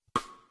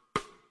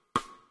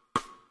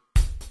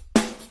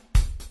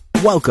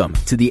Welcome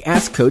to the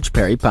Ask Coach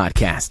Perry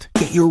podcast.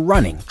 Get your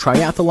running,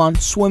 triathlon,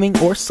 swimming,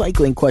 or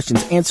cycling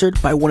questions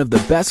answered by one of the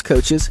best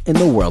coaches in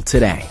the world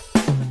today.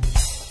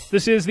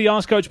 This is the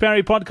Ask Coach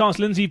Perry podcast.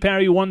 Lindsay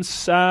Perry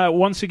once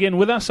again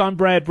with us. I'm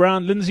Brad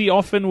Brown. Lindsay,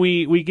 often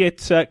we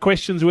get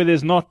questions where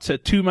there's not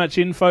too much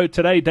info.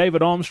 Today,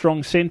 David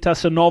Armstrong sent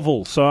us a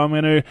novel. So I'm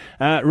going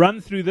to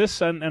run through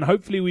this and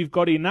hopefully we've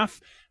got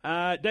enough.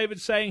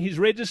 David's saying he's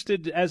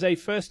registered as a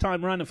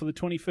first-time runner for the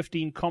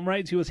 2015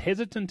 Comrades. He was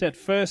hesitant at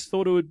first,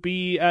 thought it would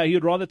be, he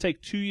would rather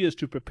take 2 years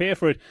to prepare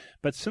for it.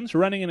 But since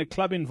running in a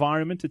club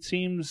environment, it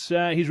seems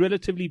he's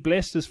relatively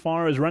blessed as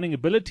far as running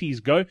abilities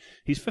go.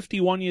 He's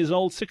 51 years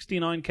old,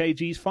 69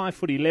 kgs,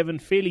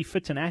 5'11", fairly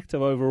fit and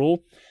active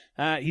overall.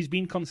 He's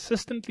been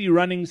consistently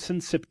running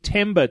since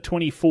September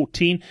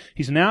 2014.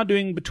 He's now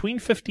doing between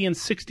 50 and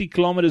 60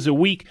 kilometers a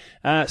week,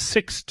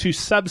 6 to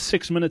sub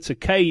 6 minutes a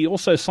K. He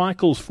also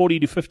cycles 40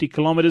 to 50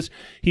 kilometers.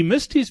 He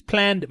missed his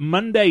planned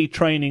Monday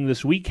training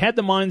this week, had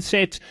the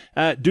mindset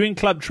doing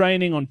club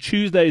training on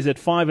Tuesdays at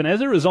 5, and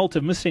as a result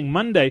of missing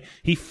Monday,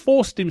 he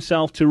forced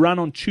himself to run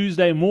on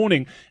Tuesday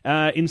morning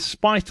in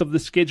spite of the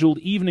scheduled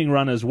evening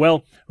run as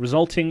well,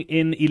 resulting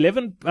in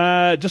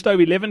just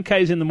over 11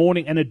 Ks in the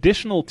morning, an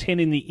additional 10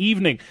 in the evening.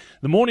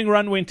 The morning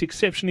run went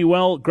exceptionally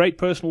well. Great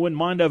personal win,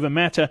 mind over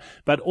matter,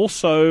 but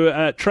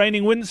also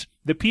training wins.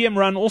 The PM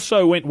run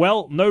also went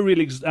well. No real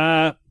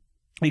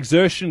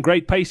exertion,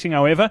 great pacing,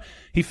 however.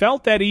 He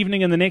felt that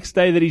evening and the next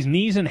day that his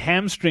knees and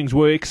hamstrings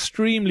were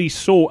extremely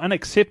sore,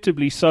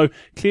 unacceptably so.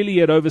 Clearly he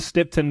had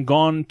overstepped and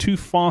gone too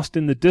fast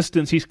in the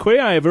distance. His query,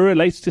 however,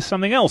 relates to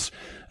something else.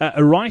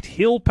 A right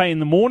heel pain in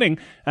the morning.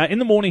 In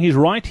the morning, his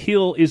right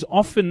heel is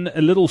often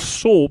a little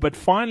sore, but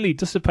finally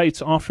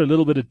dissipates after a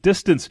little bit of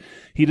distance.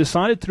 He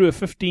decided through a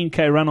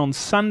 15K run on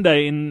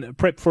Sunday in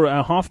prep for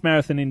a half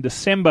marathon in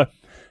December.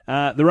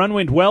 The run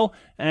went well,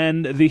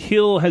 and the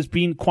heel has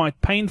been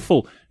quite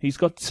painful. He's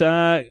got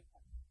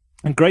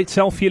great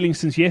self-healing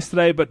since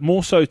yesterday, but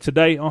more so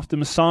today after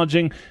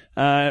massaging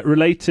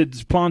related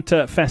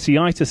plantar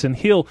fasciitis and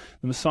heel.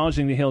 The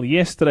massaging the heel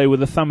yesterday with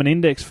the thumb and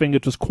index finger,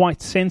 it was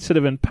quite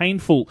sensitive and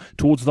painful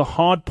towards the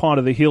hard part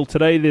of the heel.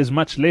 Today there's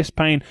much less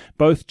pain,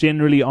 both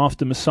generally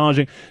after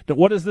massaging. Now,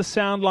 what does this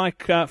sound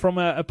like from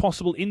a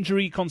possible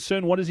injury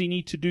concern? What does he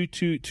need to do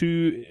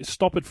to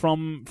stop it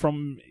from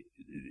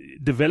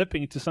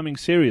developing into something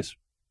serious?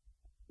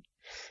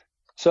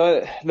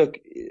 So, look,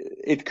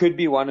 it could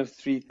be one of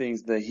three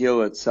things: the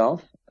heel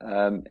itself.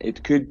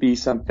 It could be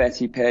some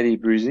fatty paddy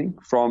bruising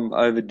from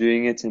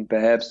overdoing it and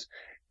perhaps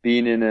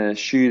being in a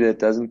shoe that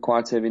doesn't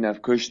quite have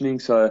enough cushioning.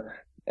 So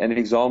an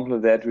example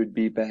of that would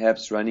be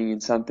perhaps running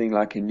in something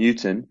like a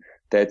Newton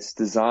that's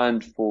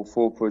designed for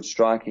forefoot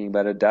striking,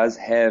 but it does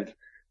have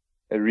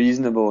a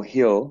reasonable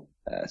heel.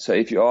 So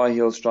if you are a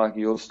heel striker,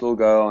 you'll still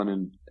go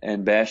on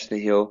and bash the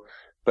heel.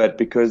 But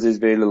because there's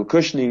very little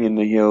cushioning in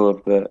the heel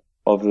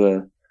of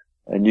the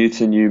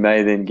Newton, you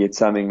may then get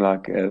something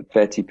like a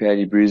fatty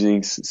paddy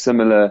bruising.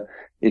 Similar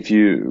if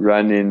you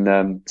run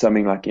in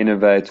something like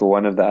Innovate or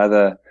one of the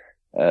other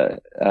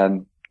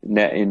in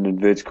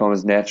inverted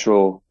commas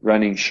natural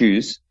running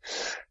shoes.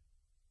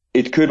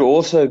 It could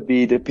also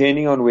be,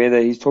 depending on whether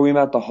he's talking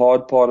about the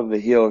hard part of the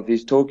heel. If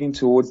he's talking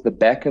towards the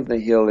back of the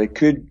heel, there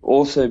could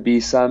also be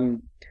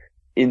some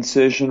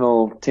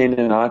insertional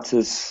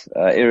tendonitis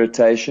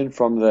irritation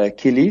from the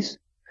Achilles,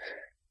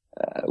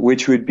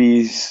 which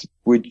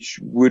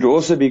would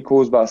also be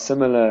caused by a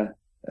similar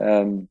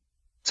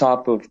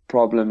type of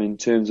problem in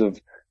terms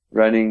of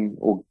running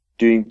or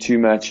doing too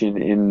much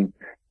in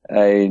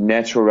a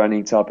natural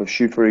running type of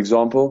shoe, for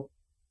example.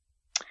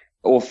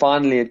 Or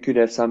finally, it could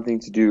have something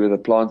to do with a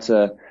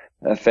plantar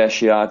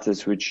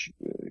fasciitis, which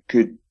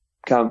could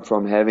come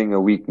from having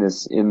a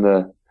weakness in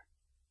the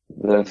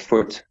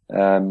foot,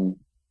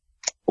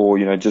 or,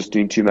 just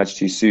doing too much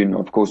too soon.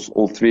 Of course,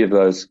 all three of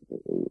those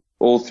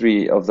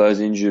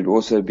injured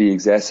also be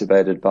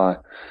exacerbated by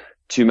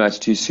too much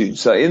too soon.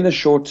 So in the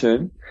short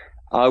term,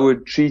 I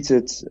would treat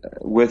it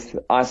with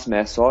ice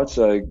massage.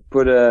 So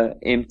put a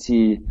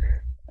empty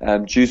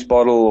juice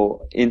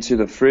bottle into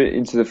the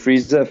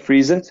freezer,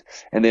 freeze it,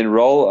 and then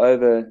roll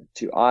over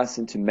to ice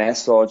and to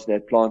massage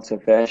that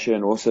plantar fascia,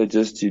 and also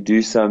just to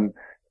do some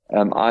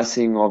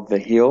icing of the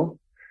heel.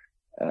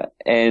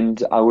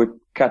 And I would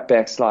cut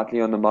back slightly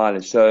on the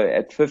mileage. So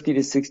at 50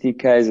 to 60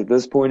 Ks at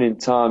this point in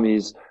time,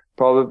 he's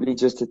probably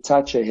just a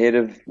touch ahead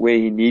of where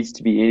he needs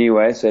to be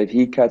anyway. So if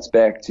he cuts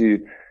back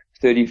to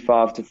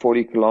 35 to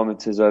 40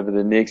 kilometers over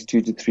the next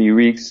 2 to 3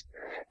 weeks,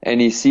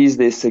 and he sees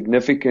there's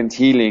significant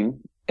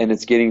healing and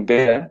it's getting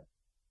better,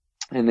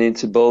 and then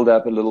to build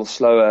up a little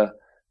slower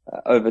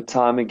over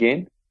time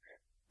again,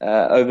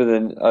 over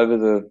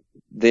the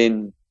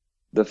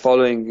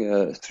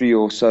following 3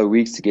 or so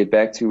weeks to get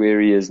back to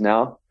where he is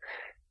now.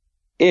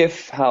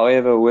 If,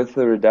 however, with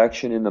the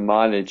reduction in the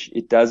mileage,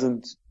 it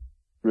doesn't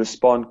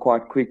respond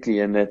quite quickly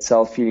and that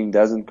self-healing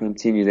doesn't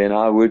continue, then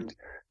I would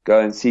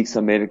go and seek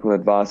some medical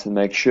advice and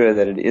make sure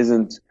that it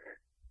isn't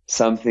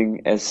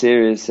something as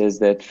serious as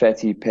that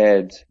fatty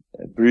pad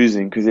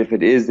bruising, because if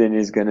it is, then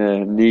he's going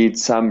to need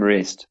some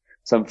rest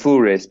some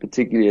full rest,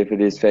 particularly if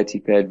it is fatty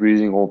pad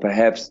bruising, or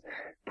perhaps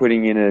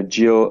putting in a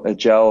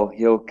gel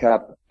heel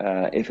cup.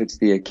 If it's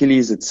the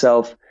Achilles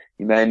itself,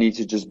 you may need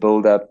to just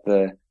build up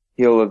the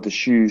heel of the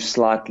shoe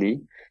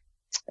slightly.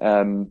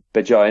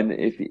 But yeah, and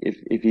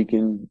if you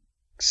can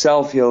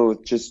self-heal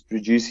with just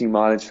reducing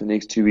mileage for the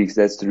next 2 weeks,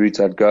 that's the route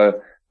I'd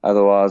go.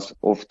 Otherwise,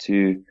 off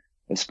to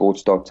a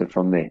sports doctor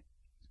from there.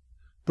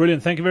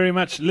 Brilliant. Thank you very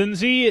much,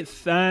 Lindsay.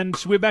 And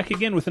we're back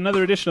again with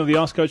another edition of the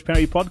Ask Coach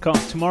Parry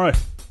podcast tomorrow.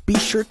 Be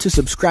sure to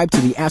subscribe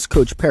to the Ask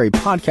Coach Parry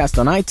podcast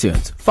on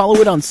iTunes, follow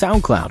it on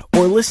SoundCloud,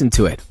 or listen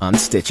to it on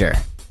Stitcher.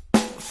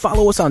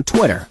 Follow us on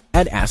Twitter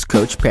at Ask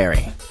Coach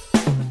Parry.